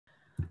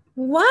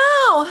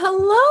Wow,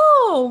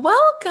 hello.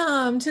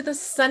 Welcome to the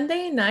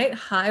Sunday night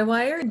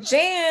Highwire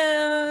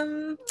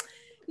Jam.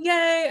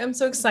 Yay, I'm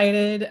so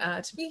excited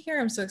to be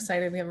here. I'm so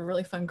excited. We have a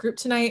really fun group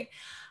tonight.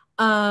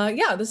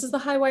 Yeah, this is the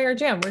Highwire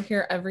Jam. We're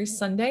here every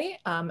Sunday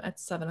at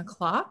 7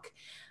 o'clock.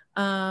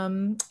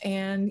 And,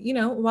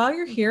 while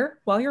you're here,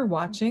 while you're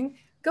watching,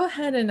 go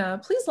ahead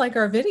and please like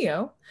our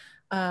video.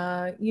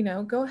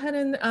 Go ahead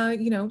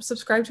and,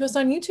 subscribe to us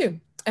on YouTube.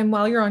 And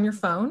while you're on your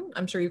phone,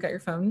 I'm sure you've got your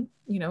phone,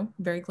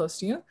 very close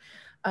to you.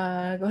 Go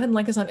ahead and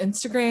like us on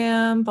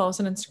Instagram, follow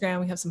us on Instagram.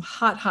 We have some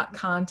hot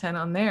content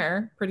on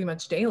there pretty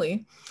much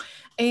daily.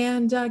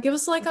 And give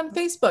us a like on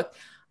Facebook.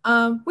 We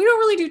don't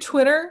really do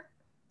Twitter,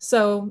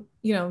 so,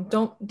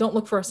 don't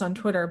look for us on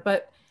Twitter.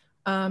 But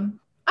I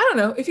don't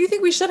know, if you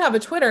think we should have a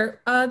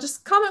Twitter,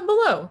 just comment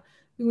below.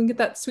 We can get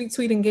that sweet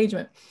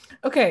engagement.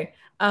 Okay,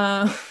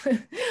 let's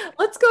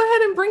go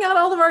ahead and bring out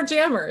all of our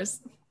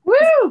jammers. Woo!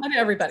 Hi to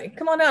everybody.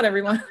 Come on out,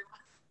 everyone.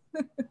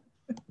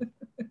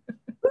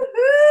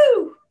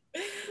 Woohoo!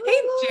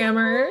 Hey,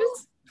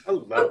 jammers.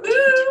 Hello.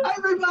 Hi,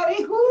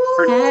 everybody.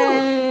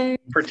 Hey.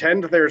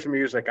 Pretend there's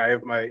music.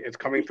 It's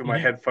coming through my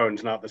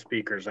headphones, not the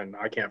speakers, and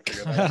I can't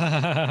figure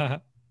that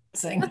out.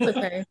 Sing. That's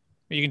okay.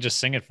 You can just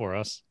sing it for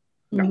us.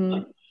 No.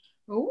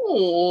 Mm-hmm.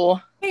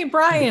 Ooh. Hey,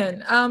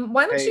 Brian,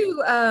 why don't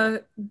you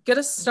get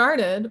us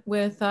started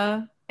with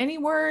any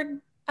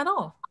word at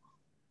all?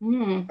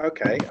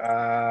 Okay.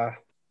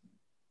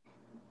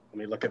 Let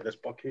me look at this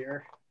book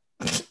here.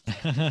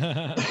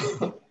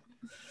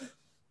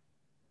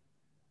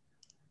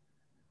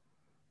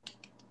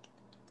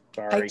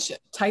 Sorry.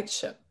 Tight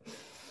ship.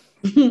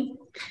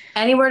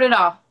 Any word at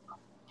all.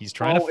 He's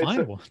trying to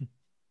find one.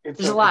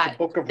 There's a lot.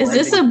 Is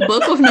this a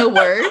book of no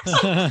words?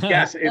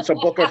 Yes, it's a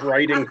book of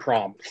writing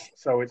prompts.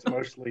 So it's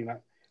mostly not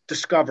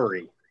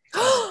discovery.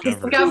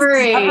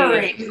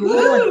 Discovery.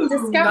 Woo!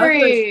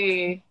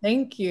 Discovery.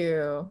 Thank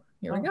you.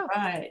 Here we go. All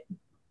right.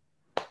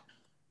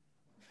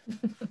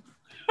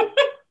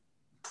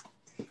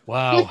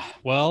 Wow.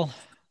 Well,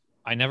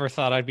 I never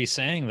thought I'd be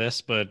saying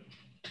this, but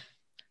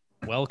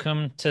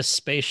welcome to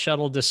Space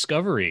Shuttle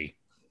Discovery,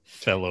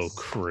 fellow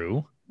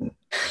crew.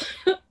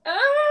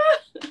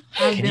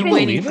 I've been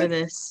waiting for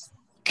this.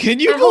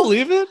 Can you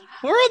believe it?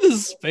 We're on the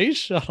space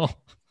shuttle.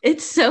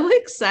 It's so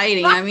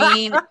exciting. I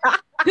mean,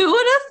 who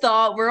would have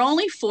thought? We're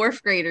only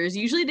fourth graders.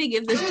 Usually they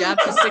give this job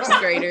to sixth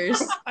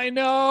graders. I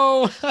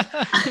know.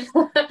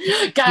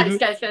 Guys.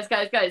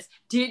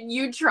 Did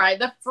you try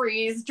the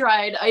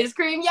freeze-dried ice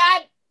cream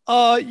yet?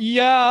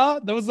 Yeah.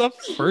 That was the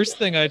first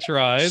thing I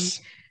tried.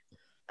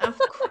 Of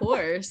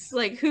course.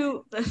 Like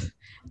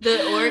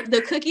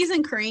the cookies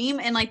and cream,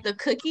 and like the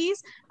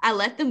cookies, I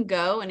let them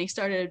go and they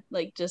started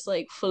just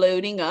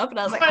floating up, and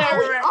I was like, oh,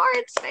 we are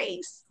in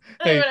space.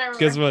 Hey,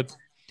 guess what?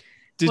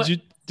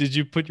 Did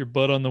you put your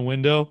butt on the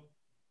window?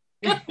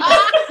 No,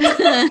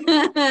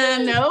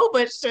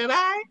 but should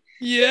I?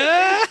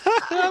 Yeah.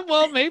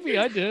 Well, maybe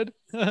I did.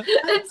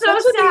 It's so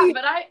sad,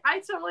 but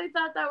I totally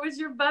thought that was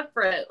your butt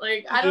print.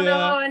 Like, I don't know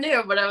how I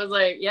knew, but I was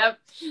like, yep,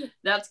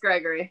 that's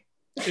Gregory.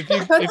 If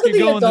you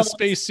go in the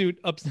spacesuit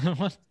up,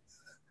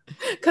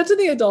 cut to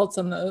the adults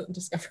on the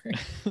Discovery.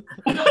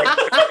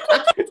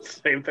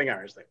 Same thing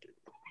I was thinking.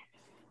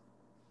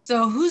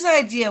 So whose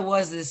idea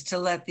was this to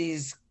let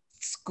these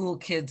school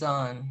kids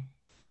on?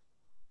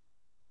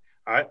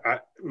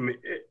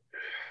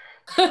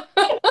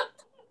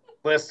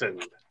 Listen,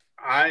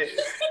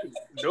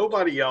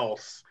 nobody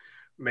else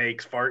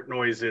makes fart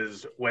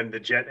noises when the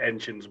jet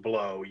engines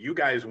blow. You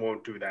guys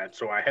won't do that,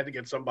 so I had to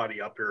get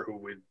somebody up here who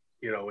would,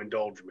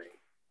 indulge me.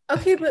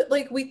 Okay, but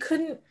we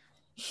couldn't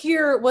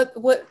hear what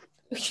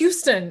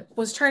Houston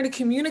was trying to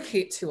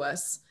communicate to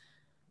us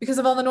because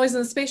of all the noise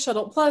in the space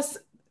shuttle, plus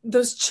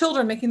those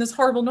children making those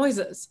horrible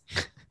noises.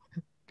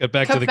 Get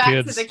back to the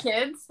kids. To the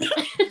kids.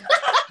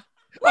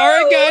 All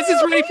right, guys,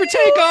 it's ready for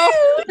takeoff.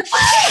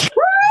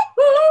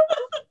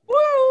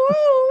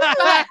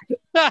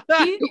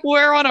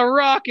 We're on a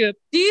rocket.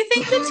 Do you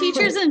think the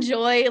teachers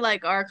enjoy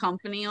our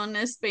company on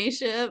this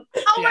spaceship?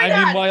 Oh my God.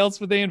 I mean, why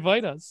else would they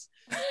invite us?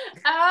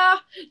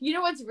 You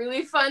know what's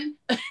really fun?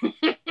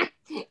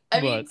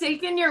 Have you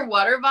taken your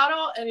water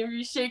bottle and if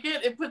you shake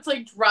it, it puts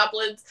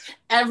droplets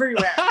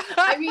everywhere.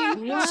 I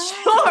mean,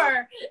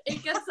 sure,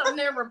 it gets on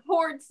their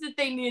reports that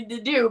they need to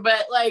do,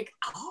 but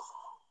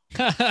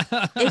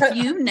if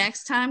you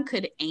next time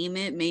could aim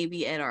it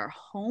maybe at our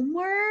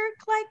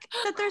homework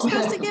that they're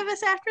supposed to give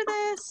us after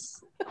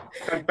this.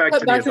 Back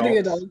to the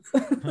adults.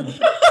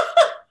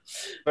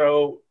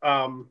 So,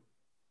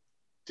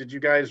 did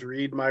you guys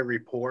read my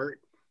report?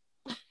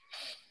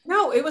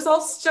 No, it was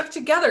all stuck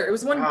together. It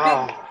was one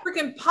big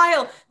freaking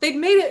pile. They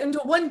made it into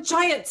one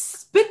giant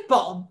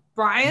spitball,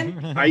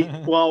 Brian.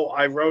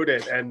 I wrote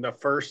it, and the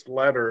first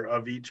letter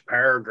of each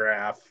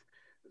paragraph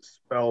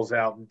spells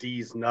out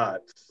D's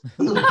nuts.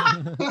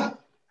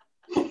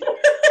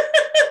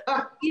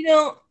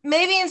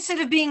 Maybe instead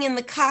of being in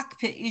the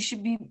cockpit, you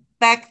should be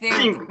back there.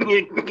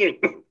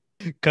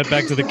 Cut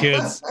back to the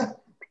kids.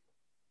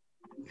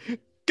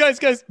 Guys,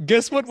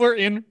 guess what we're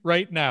in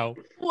right now?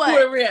 What?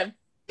 What are we in?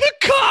 The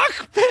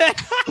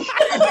cockpit!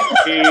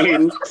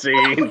 Scene.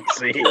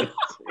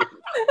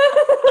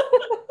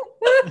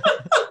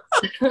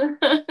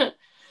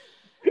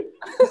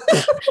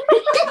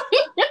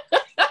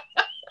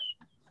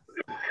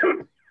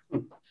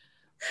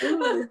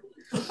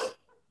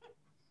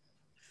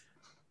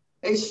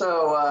 Hey,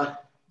 so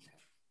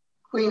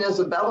Queen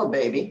Isabella,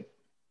 baby.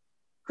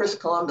 Chris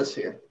Columbus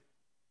here.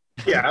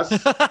 Yes.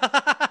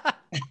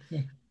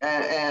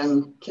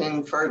 And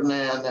King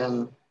Ferdinand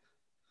and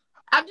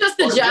I'm just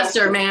a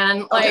jester,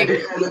 man. Like,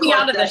 leave me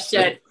out of this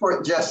shit.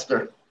 Court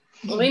jester.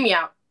 Leave me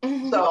out.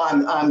 So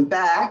I'm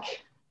back.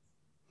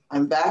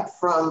 I'm back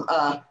from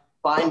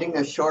finding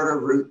a shorter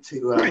route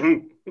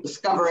to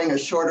discovering a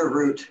shorter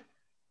route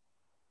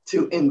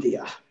to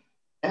India,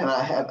 and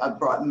I've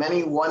brought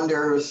many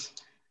wonders,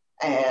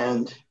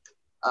 and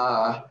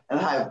I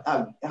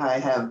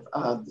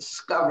have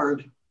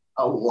discovered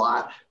a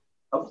lot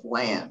of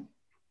land.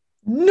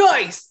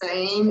 Nice.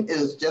 Spain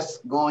is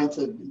just going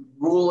to be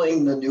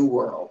ruling the new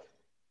world.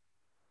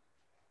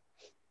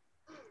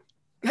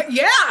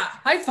 Yeah,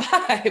 high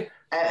five.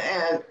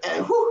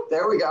 And whoo,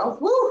 there we go.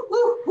 Woo,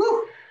 woo,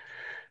 woo.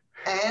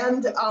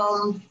 And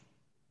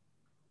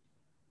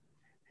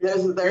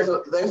there's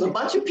a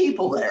bunch of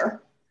people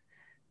there.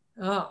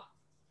 Oh.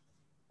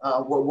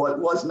 What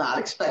was not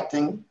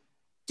expecting.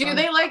 Do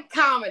they like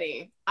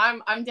comedy?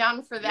 I'm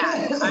down for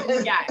that. I'm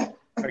the guy.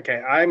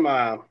 Okay, I'm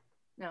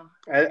No.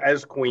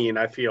 as queen,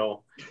 I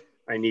feel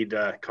I need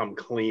to come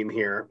clean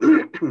here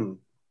and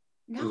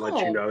let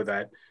you know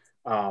that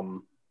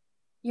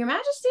Your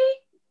Majesty?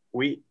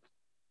 we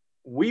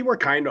were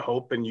kind of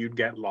hoping you'd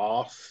get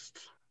lost.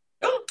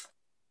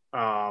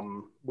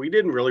 We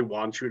didn't really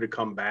want you to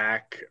come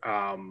back.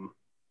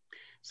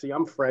 See,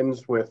 I'm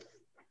friends with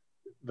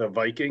the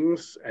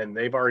Vikings, and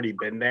they've already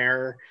been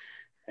there,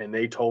 and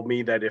they told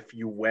me that if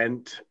you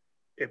went,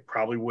 it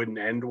probably wouldn't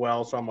end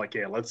well. So I'm like,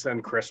 yeah, let's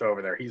send Chris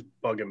over there. He's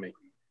bugging me.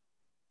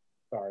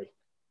 Sorry.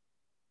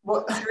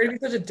 Well, Sorry to be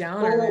such a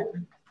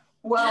downer.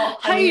 Well,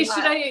 Hey,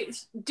 should I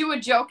do a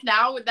joke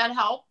now? Would that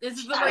help? Is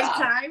this the right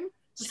time?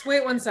 Just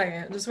wait 1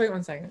 second. Just wait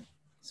 1 second.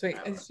 Just wait.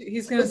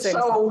 He's gonna say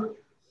so.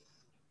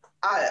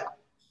 I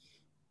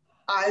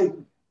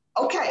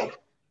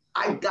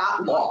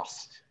got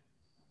lost,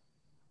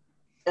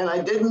 and I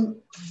didn't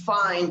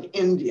find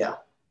India.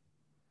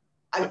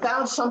 I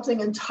found something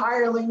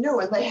entirely new,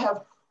 and they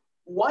have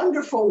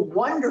wonderful,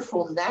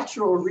 wonderful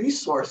natural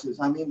resources.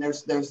 I mean,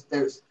 there's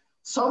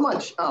so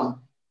much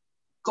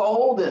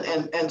gold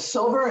and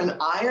silver and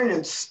iron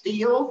and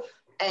steel,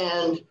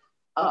 and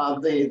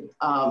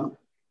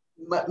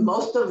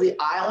most of the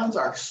islands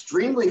are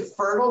extremely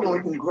fertile, and we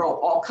can grow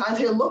all kinds.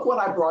 Here, look what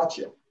I brought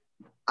you.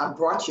 I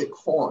brought you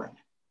corn.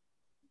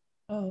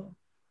 Oh.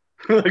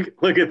 look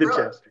at the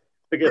chest.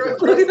 Look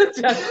at the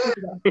chest.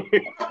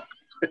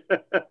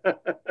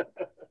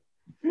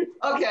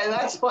 Okay,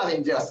 that's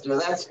funny, Jester.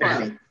 That's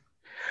funny.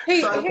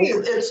 Hey, so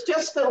it's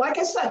just that, like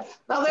I said,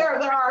 now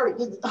there are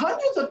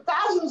hundreds of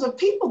thousands of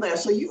people there,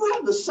 so you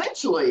have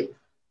essentially,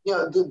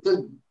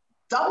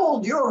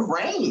 doubled your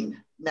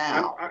reign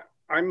now.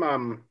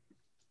 I'm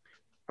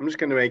just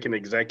going to make an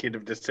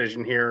executive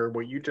decision here.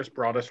 What you just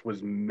brought us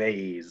was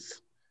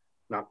maize,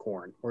 not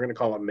corn. We're going to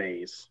call it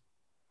maize.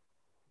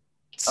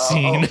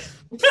 Scene.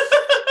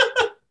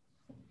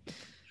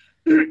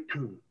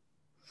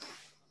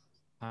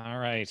 All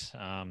right.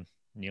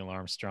 Neil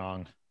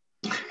Armstrong,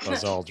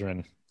 Buzz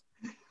Aldrin.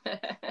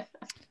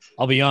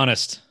 I'll be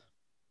honest.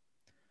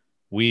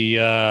 We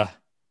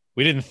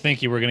didn't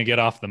think you were going to get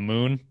off the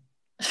moon.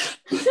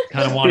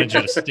 Kind of wanted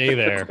you to stay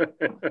there.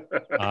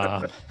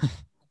 Wow.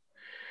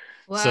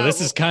 So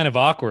this is kind of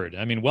awkward.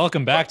 I mean,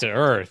 welcome back to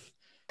Earth.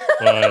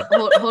 But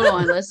hold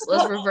on. Let's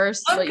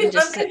reverse what you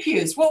just said. I'm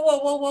confused.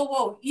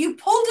 Whoa. You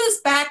pulled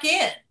us back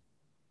in.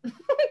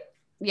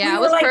 Yeah,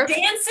 we were like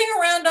dancing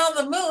around on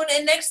the moon,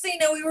 and next thing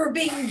you know, we were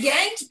being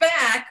yanked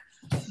back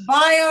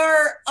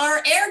by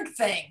our air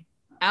thing.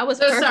 I was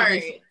so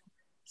perfectly...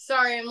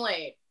 sorry I'm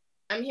late.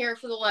 I'm here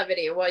for the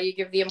levity while you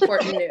give the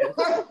important news.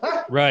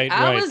 Right.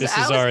 I was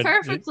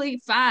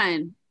perfectly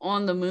fine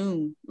on the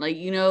moon. Like,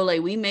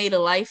 we made a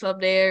life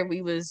up there.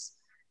 We was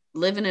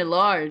living at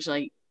large,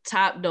 like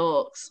top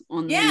dogs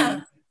on the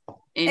moon.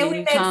 And then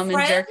you come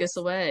and jerk us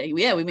away.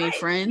 Yeah, we made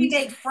friends. We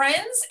made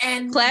friends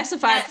and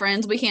classified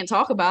friends we can't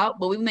talk about,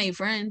 but we made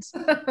friends.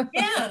 Yeah.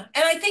 And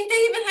I think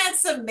they even had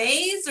some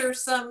maize or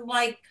some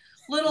like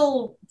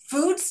little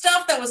food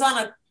stuff that was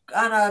on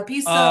a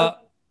piece of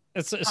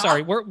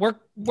sorry,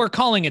 we're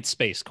calling it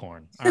space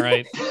corn. All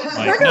right.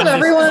 I got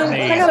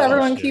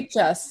everyone. Keep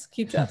Jess.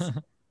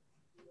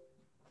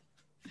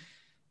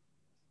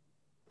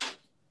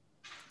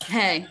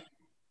 Hey.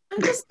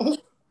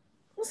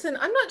 Listen,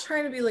 I'm not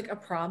trying to be like a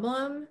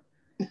problem,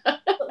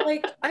 but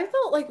like I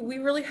felt like we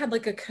really had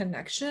like a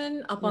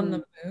connection up on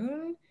the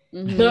moon.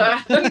 Mm-hmm.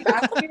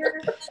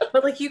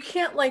 But like you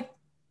can't like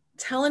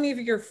tell any of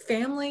your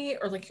family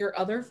or like your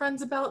other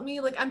friends about me.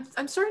 Like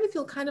I'm starting to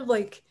feel kind of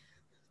like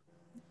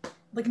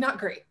not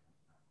great.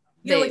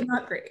 Like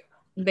not great.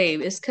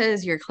 Babe, it's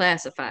because you're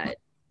classified.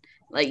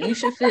 Like you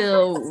should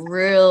feel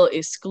real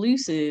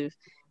exclusive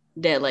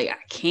that like I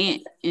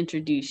can't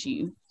introduce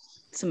you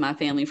to my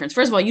family and friends.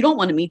 First of all, you don't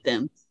want to meet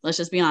them. Let's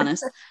just be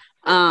honest.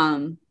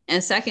 And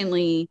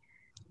secondly,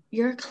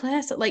 you're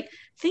classy. Like,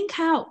 think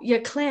how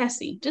you're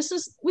classy. Just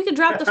as we could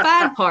drop the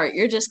fine part.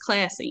 You're just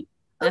classy.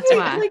 That's okay,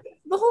 why. like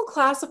the whole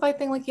classified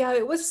thing, like, yeah,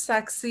 it was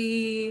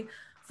sexy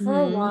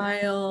for a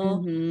while.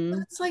 But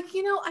it's like,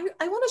 you know,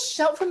 I want to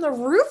shout from the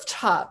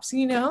rooftops,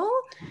 you know?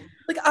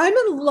 Like, I'm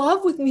in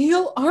love with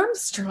Neil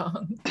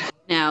Armstrong.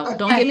 Now,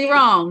 don't get me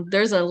wrong.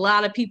 There's a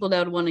lot of people that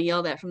would want to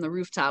yell that from the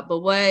rooftop. But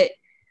what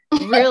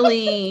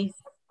really,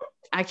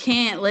 I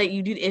can't let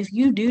you do. If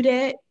you do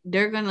that,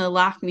 they're going to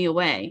lock me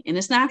away. And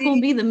it's not going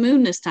to be the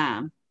moon this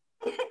time.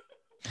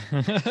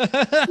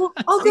 Well,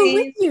 I'll go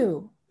with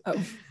you.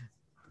 Oh.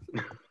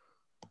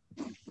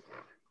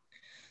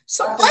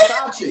 So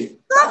Dr.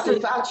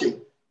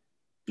 Fauci.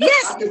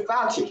 Yes. Dr.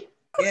 Fauci.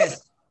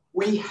 Yes.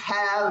 We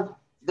have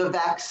the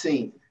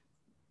vaccine.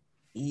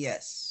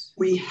 Yes.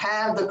 We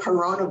have the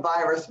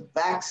coronavirus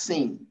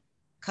vaccine.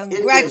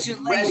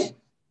 Congratulations.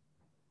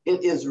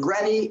 It is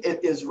ready.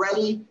 It is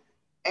ready.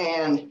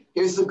 And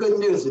here's the good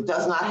news. It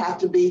does not have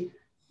to be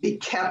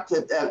kept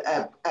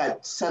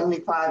at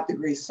 75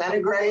 degrees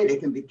centigrade. It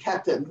can be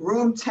kept at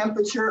room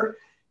temperature.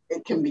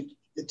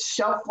 Its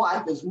shelf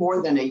life is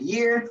more than a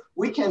year.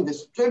 We can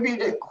distribute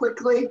it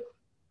quickly.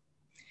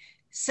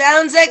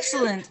 Sounds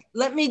excellent.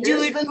 Let me do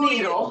Here's it the for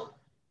needle.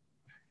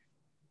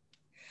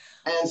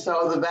 And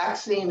so the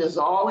vaccine is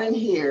all in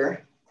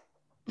here,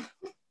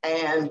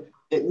 and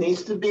it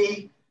needs to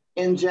be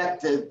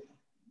injected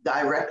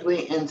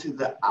directly into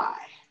the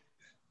eye.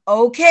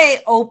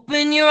 Okay,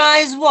 open your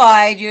eyes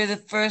wide. You're the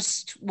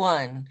first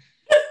one.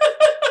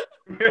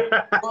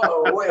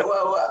 Whoa, wait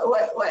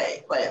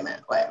a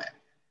minute.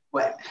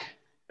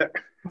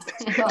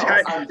 No,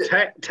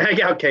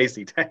 tag out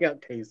Casey. Tag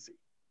out Casey.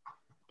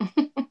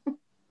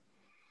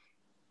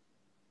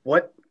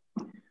 What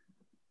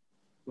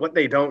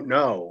they don't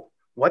know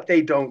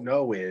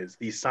is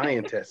these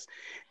scientists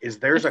is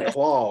there's a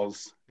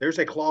clause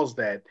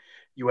that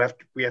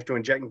we have to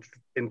inject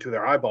into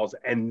their eyeballs,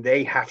 and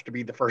they have to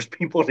be the first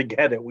people to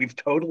get it.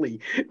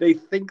 They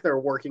think they're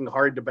working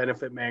hard to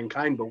benefit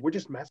mankind, but we're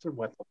just messing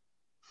with them.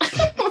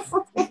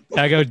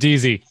 Tag out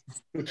DZ.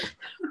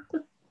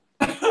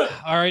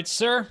 All right,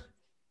 sir.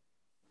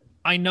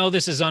 I know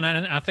this is on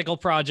an ethical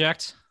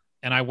project,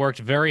 and I worked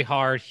very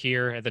hard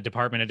here at the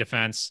Department of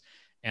Defense,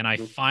 and I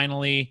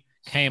finally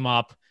came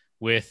up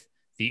with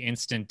the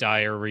instant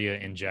diarrhea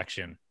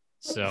injection.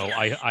 So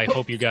I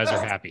hope you guys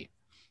are happy.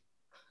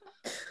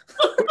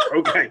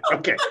 Okay.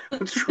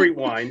 Let's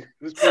rewind.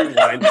 This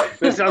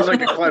sounds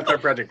like a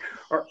classified project.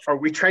 Are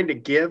we trying to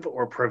give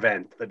or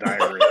prevent the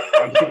diarrhea?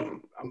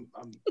 I'm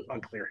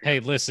unclear here. Hey,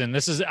 listen,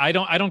 I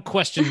don't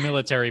question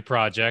military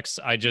projects.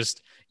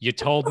 You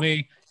told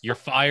me you're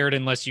fired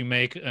unless you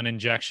make an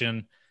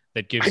injection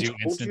that gives you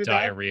instant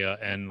diarrhea.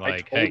 And I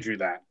told you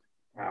that.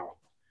 Wow.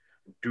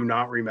 Do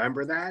not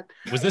remember that.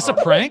 Was this a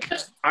prank?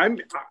 I'm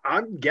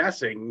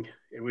guessing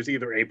it was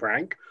either a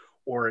prank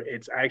or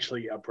it's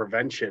actually a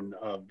prevention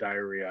of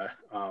diarrhea.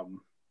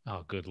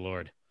 Oh, good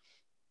Lord.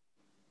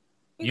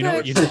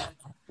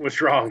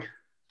 What's wrong?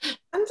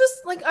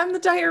 I'm the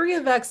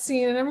diarrhea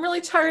vaccine, and I'm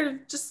really tired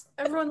of just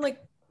everyone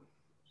like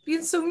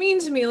being so mean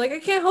to me. Like, I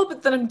can't help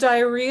it that I'm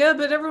diarrhea,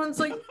 but everyone's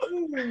like,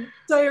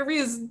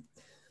 diarrhea is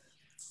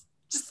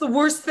just the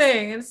worst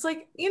thing. And it's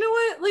like, you know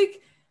what?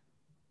 Like,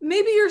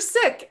 maybe you're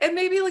sick, and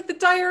maybe like the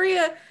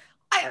diarrhea,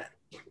 I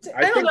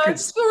don't know. I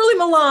just feel really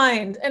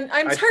maligned, and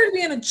I'm tired of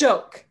being a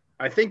joke.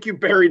 I think you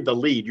buried the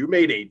lead. You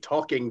made a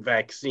talking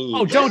vaccine.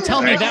 Oh, don't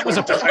tell me that was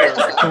a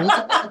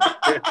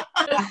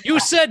You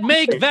said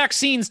make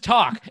vaccines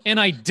talk, and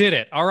I did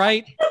it. All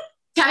right.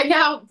 Tag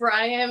out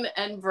Brian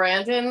and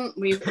Brandon.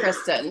 Leave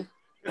Kristen.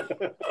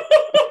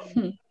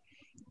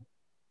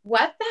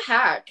 What the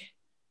heck?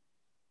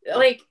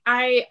 Like,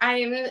 I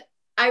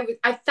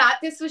thought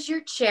this was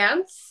your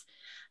chance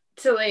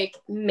to like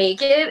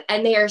make it,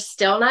 and they are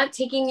still not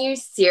taking you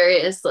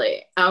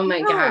seriously. Oh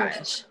my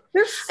gosh.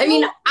 I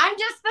mean, I'm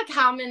just the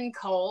common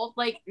cold.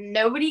 Like,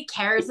 nobody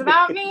cares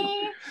about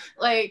me.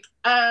 Like,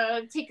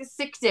 take a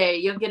sick day,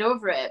 you'll get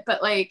over it.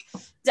 But like,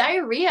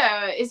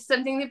 diarrhea is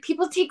something that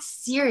people take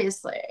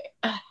seriously.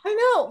 I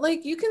know.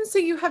 Like, you can say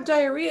you have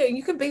diarrhea, and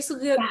you can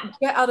basically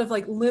get out of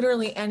like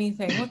literally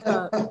anything. What's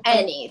up?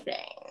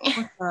 Anything.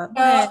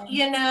 Well,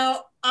 you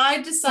know,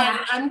 I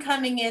decided I'm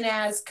coming in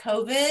as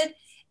COVID.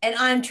 And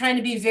I'm trying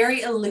to be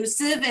very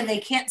elusive, and they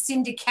can't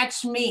seem to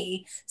catch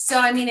me. So,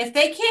 I mean, if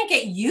they can't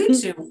get you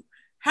two,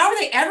 how are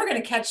they ever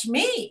going to catch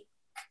me?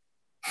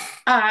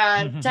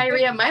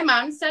 Diarrhea. My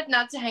mom said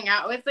not to hang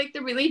out with like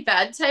the really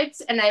bad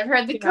types, and I've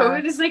heard the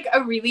COVID is like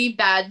a really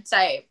bad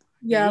type.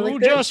 Yeah, you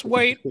just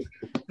wait.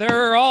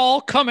 They're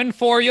all coming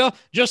for you,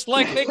 just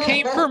like they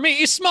came for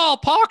me.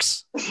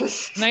 Smallpox. And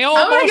they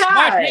almost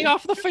wiped me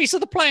off the face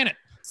of the planet.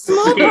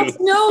 Smallpox.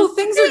 No,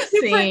 things are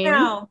different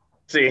now.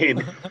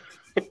 Scene.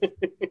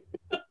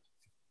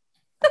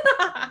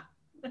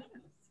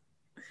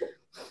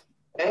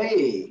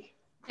 Hey,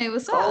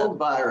 what's up? Cold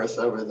virus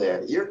over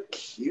there. You're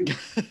cute.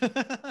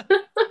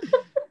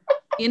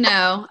 You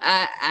know,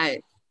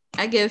 I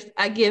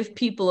give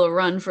people a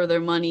run for their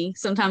money,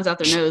 sometimes out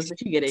their nose,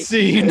 but you get it.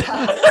 Scene.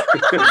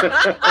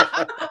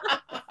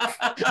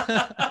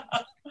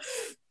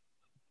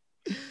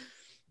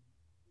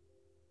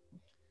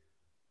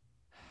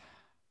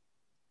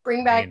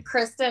 Bring back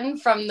Kristen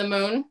from the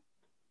moon.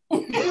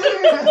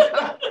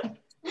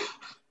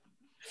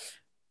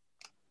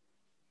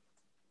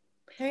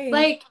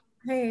 Hey.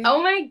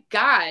 Oh my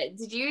God.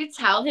 Did you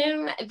tell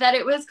him that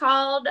it was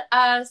called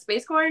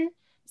space corn?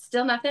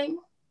 Still nothing?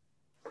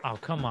 Oh,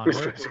 come on.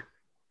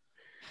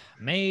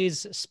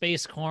 Maize,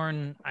 space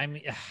corn. I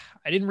mean,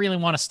 I didn't really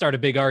want to start a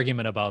big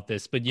argument about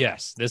this, but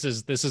yes, this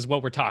is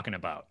what we're talking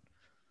about.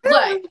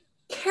 Look,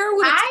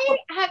 I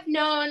have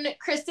known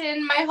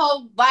Kristen my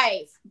whole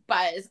life,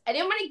 Buzz. I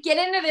didn't want to get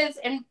into this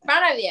in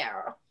front of you.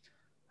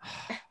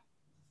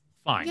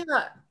 Fine.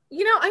 Yeah.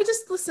 You know, I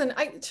just listen.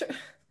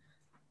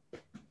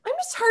 I'm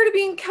just tired of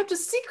being kept a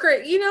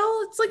secret. You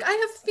know, it's like I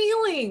have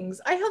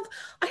feelings. I have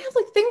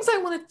like things I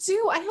want to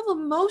do. I have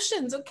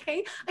emotions.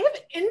 Okay, I have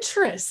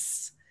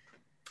interests.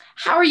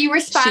 How are you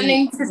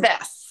responding to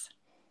this?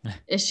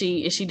 Is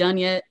she done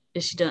yet?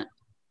 Is she done?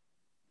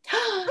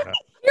 I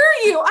hear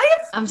you.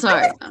 I'm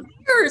sorry.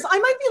 Fears. I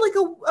might be like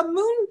a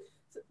moon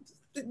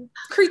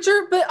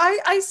creature, but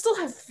I still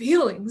have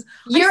feelings.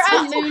 You're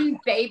a moon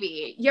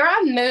baby. You're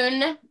a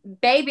moon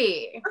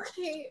baby.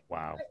 Okay.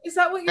 Wow. Is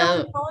that what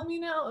you're calling me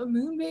now? A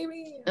moon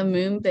baby? A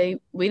moon baby.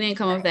 We didn't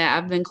come up with that.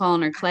 I've been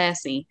calling her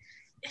classy.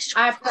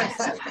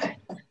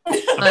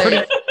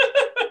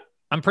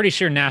 I'm pretty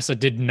sure NASA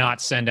did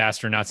not send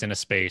astronauts into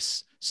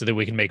space so that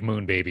we can make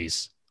moon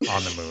babies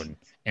on the moon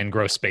and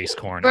grow space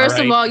corn. First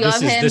of all, y'all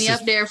had me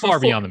up there for far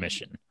beyond the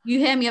mission.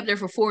 You had me up there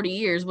for 40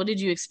 years. What did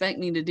you expect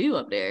me to do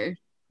up there?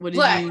 What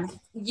did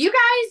you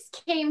guys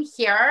came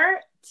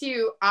here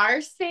to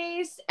our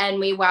space and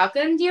we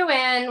welcomed you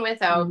in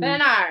with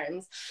open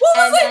arms. What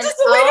was it? Just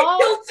a way to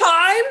kill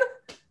time?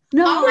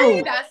 No. All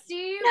my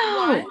bestie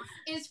wants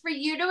is for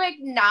you to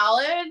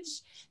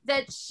acknowledge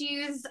that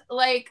she's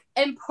like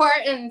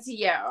important to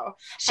you.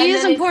 She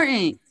is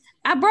important.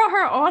 I brought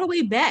her all the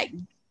way back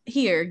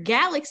here,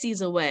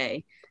 galaxies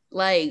away.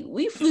 Like,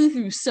 we flew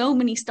through so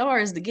many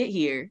stars to get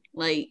here.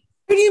 Like,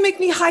 why do you make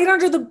me hide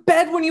under the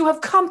bed when you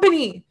have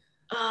company?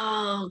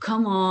 Oh,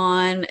 come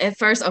on. At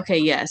first, okay,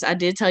 yes, I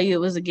did tell you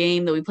it was a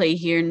game that we played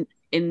here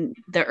in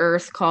the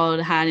Earth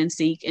called Hide and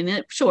Seek, and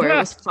it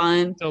was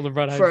fun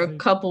for a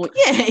couple.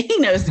 Yeah, he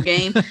knows the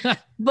game,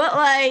 but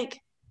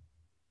like,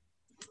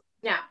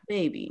 yeah,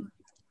 baby,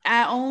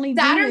 I only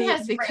do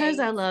it because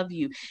I love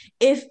you.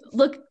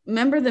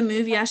 Remember the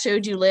movie I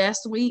showed you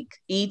last week,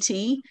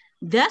 E.T.?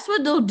 That's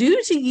what they'll do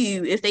to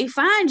you if they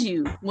find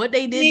you. What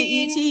they did to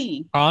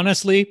E.T.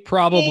 Honestly,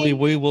 probably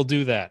we will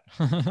do that.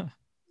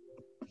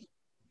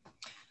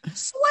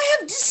 So I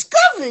have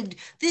discovered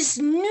this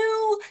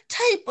new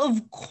type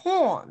of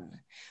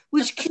corn,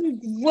 which can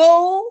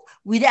grow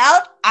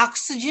without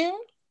oxygen.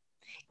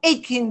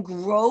 It can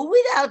grow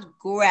without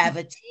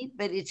gravity,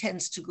 but it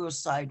tends to grow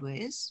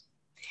sideways.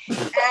 And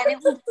it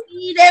will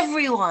feed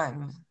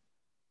everyone.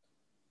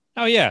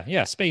 Oh,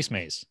 yeah. Space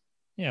maze.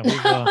 Yeah.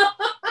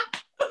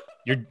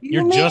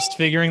 You're just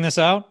figuring this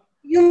out?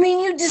 You mean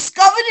you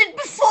discovered it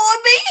before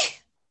me?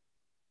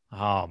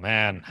 Oh,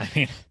 man. I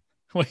mean,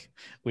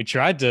 we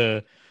tried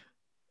to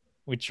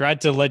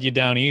let you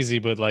down easy,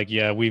 but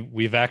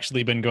we've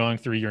actually been going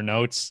through your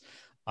notes.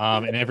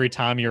 And every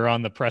time you're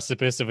on the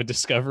precipice of a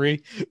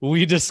discovery,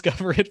 we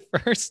discover it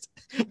first,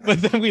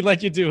 but then we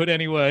let you do it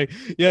anyway.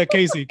 Yeah,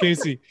 Casey,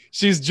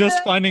 she's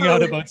just finding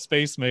out about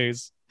Space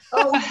Maze.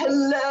 Oh,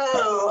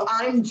 hello.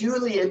 I'm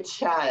Julia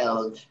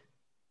Child.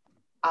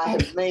 I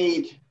have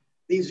made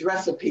these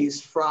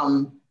recipes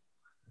from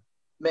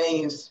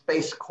maize,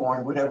 space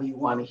corn, whatever you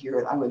want to hear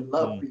it. I would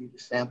love for you to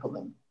sample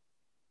them.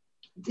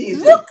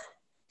 Look,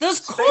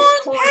 those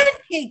corn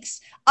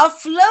pancakes are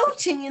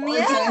floating in the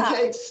air.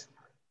 Pancakes,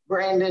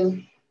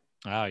 Brandon.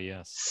 Oh,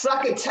 yes.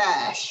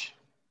 Succotash.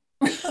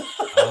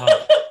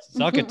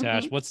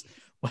 Succotash.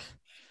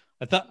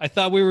 I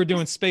thought we were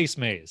doing Space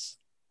Maze.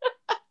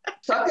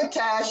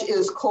 Succotash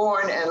is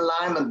corn and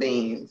lima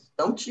beans.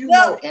 Don't you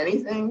know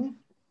anything?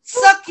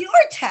 Suck your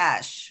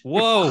tash.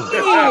 Whoa.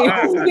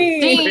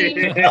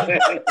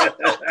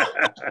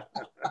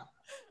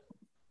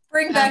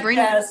 Bring back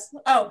Jess.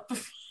 Oh,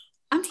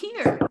 I'm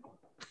here.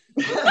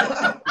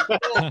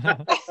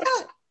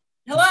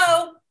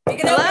 Hello. You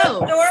can open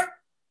the door.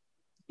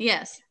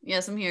 Yes,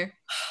 I'm here.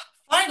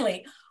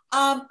 Finally.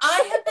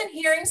 I have been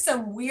hearing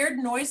some weird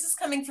noises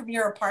coming from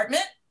your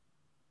apartment.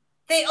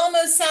 They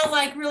almost sound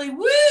like really woo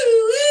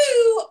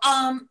woo.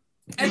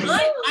 And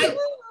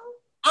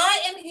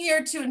I am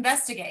here to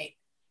investigate.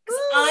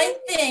 I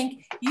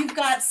think you've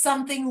got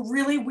something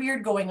really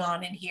weird going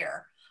on in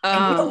here.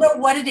 I don't know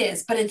what it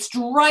is, but it's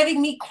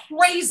driving me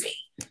crazy.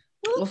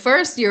 Well,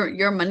 first,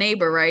 you're my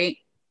neighbor, right?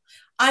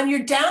 I'm your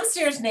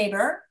downstairs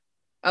neighbor.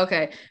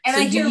 Okay. And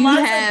so I hear do you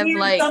lots have of weird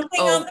like thumping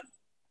on the...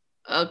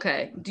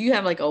 Okay. Do you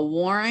have like a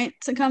warrant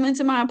to come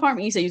into my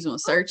apartment? You said you was gonna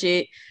search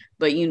it,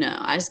 but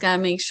I just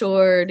gotta make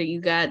sure that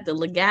you got the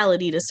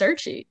legality to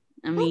search it.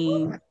 I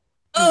mean,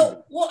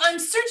 Oh, well, I'm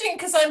searching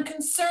because I'm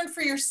concerned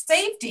for your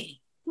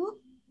safety.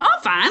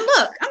 I'm fine.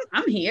 Look,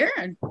 I'm here.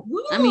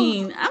 I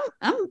mean,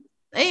 I'm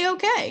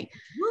A-okay.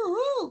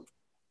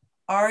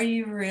 Are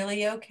you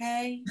really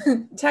okay?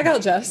 Tag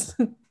out, Jess.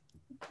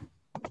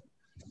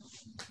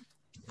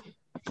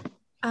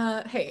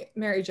 Hey,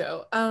 Mary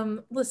Jo.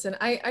 Listen,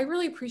 I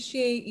really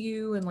appreciate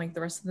you and like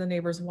the rest of the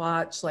neighbors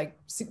watch, like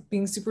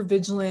being super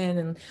vigilant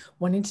and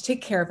wanting to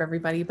take care of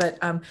everybody. But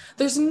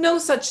there's no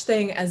such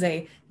thing as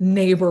a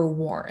neighbor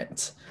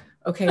warrant.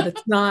 Okay,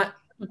 that's not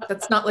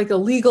like a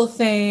legal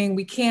thing.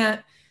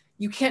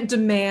 You can't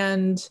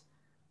demand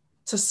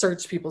to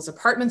search people's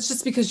apartments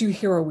just because you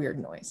hear a weird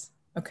noise.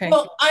 Okay.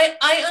 Well,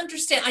 I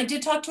understand. I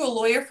did talk to a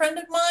lawyer friend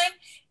of mine,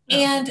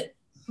 and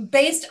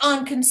based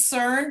on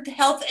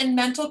health and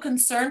mental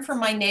concern for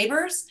my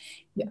neighbors,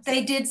 yes,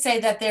 they did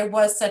say that there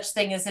was such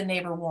thing as a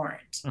neighbor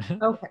warrant.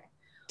 Okay.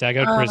 Tag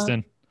out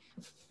Kristen.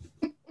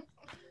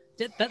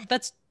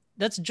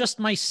 That's just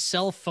my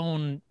cell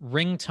phone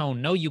ringtone.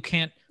 No, you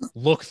can't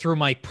look through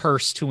my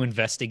purse to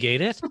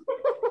investigate it.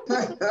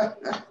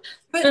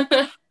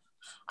 But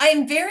I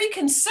am very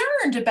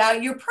concerned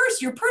about your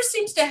purse. Your purse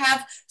seems to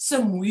have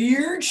some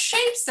weird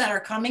shapes that are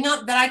coming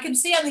up that I can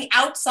see on the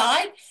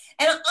outside.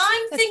 And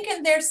I'm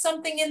thinking there's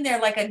something in there,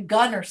 like a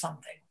gun or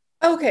something.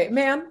 Okay,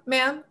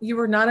 ma'am, you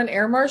were not an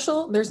air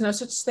marshal. There's no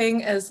such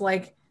thing as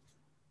like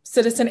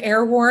citizen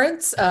air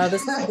warrants.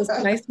 This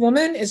nice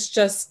woman is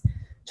just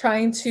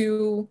trying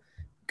to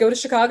go to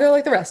Chicago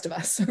like the rest of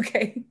us.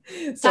 Okay.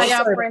 So Tag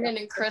out Brandon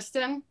and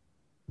Kristen.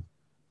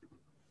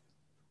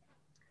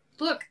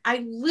 Look,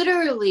 I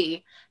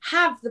literally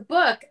have the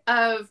book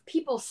of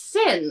people's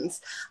sins.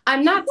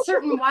 I'm not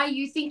certain why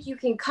you think you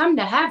can come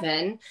to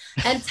heaven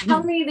and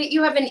tell me that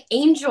you have an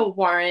angel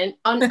warrant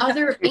on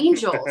other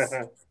angels.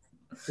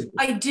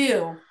 I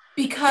do,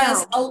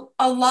 because a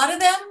lot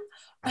of them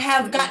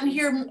have gotten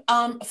here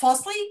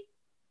falsely.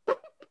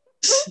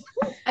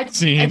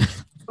 Scene.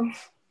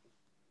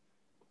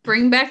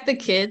 Bring back the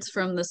kids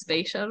from the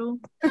space shuttle.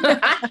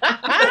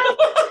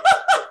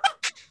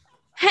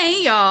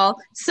 Hey y'all.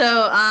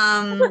 So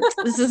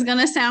this is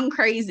gonna sound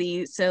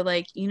crazy. So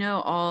like,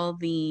 all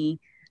the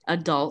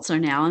adults are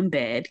now in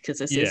bed because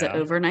this is an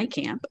overnight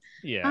camp.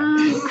 Yeah.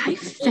 I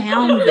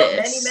found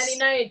this. Many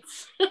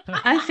nights.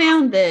 I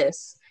found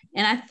this,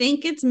 and I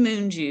think it's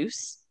moon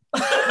juice.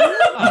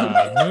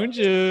 Moon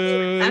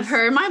juice. I've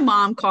heard my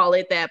mom call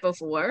it that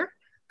before.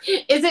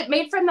 Is it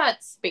made from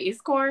that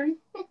space corn?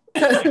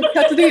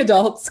 Cut to the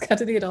adults.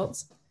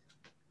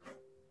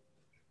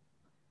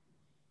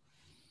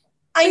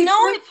 I know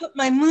I put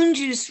my moon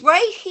juice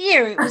right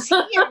here. It was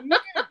here a minute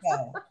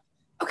ago.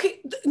 Okay,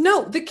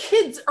 no, the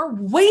kids are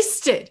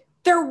wasted.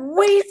 They're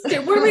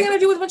wasted. What are we gonna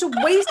do with a bunch of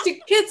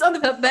wasted kids on the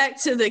Cut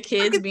back to the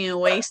kids being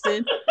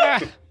wasted.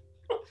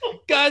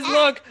 Guys,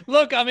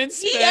 look, I'm in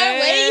space.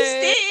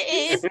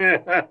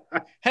 Wasted.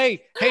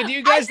 Hey, do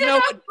you guys know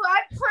what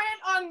black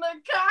print on the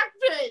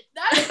cockpit?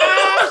 That's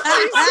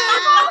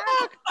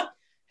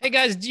Hey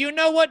guys, do you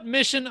know what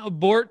mission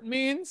abort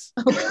means?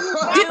 Do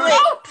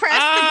it. Press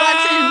the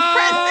button.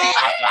 Press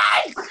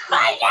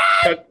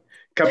it.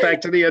 Cut back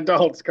to the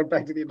adults.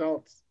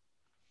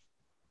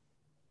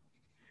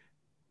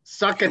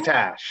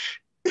 Succotash.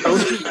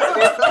 Suck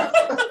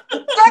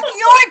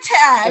your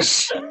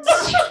tash.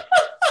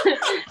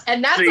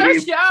 And that's our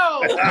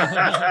show.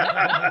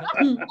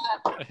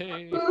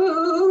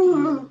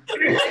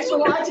 Thanks for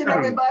watching,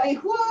 everybody.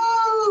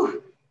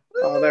 Woo!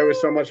 Oh, that was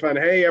so much fun.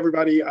 Hey,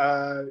 everybody.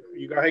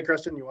 You go. Hey,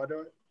 Kristen, you want to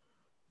do it?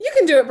 You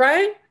can do it,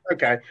 Brian.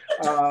 Okay.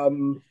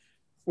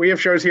 We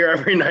have shows here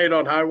every night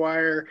on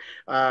Highwire.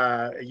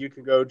 You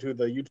can go to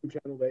the YouTube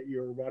channel that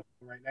you're watching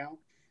right now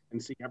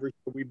and see every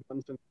show we've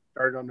done since it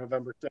started on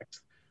November 6th.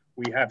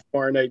 We have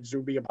tomorrow night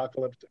Zombie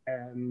Apocalypse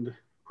and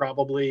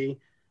probably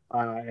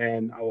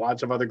and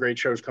lots of other great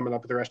shows coming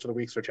up the rest of the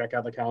week. So check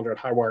out the calendar at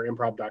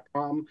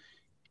highwireimprov.com.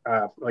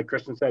 Like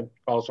Kristen said,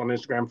 follow us on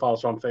Instagram, follow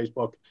us on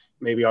Facebook.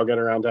 Maybe I'll get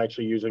around to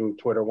actually using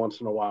Twitter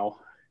once in a while.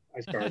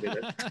 I started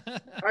it.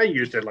 I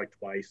used it like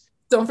twice.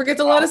 Don't forget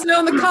to let us know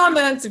in the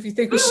comments if you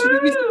think we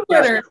should use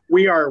Twitter. Yes,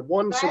 we are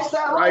one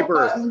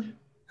subscriber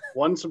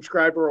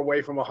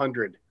away from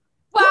 100.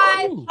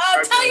 Bye.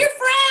 Tell your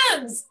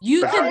friends.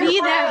 You could be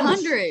that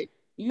 100.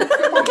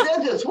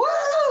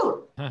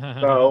 Woo!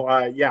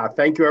 So,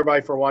 thank you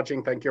everybody for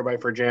watching. Thank you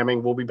everybody for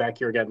jamming. We'll be back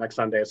here again next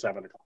Sunday at 7 o'clock.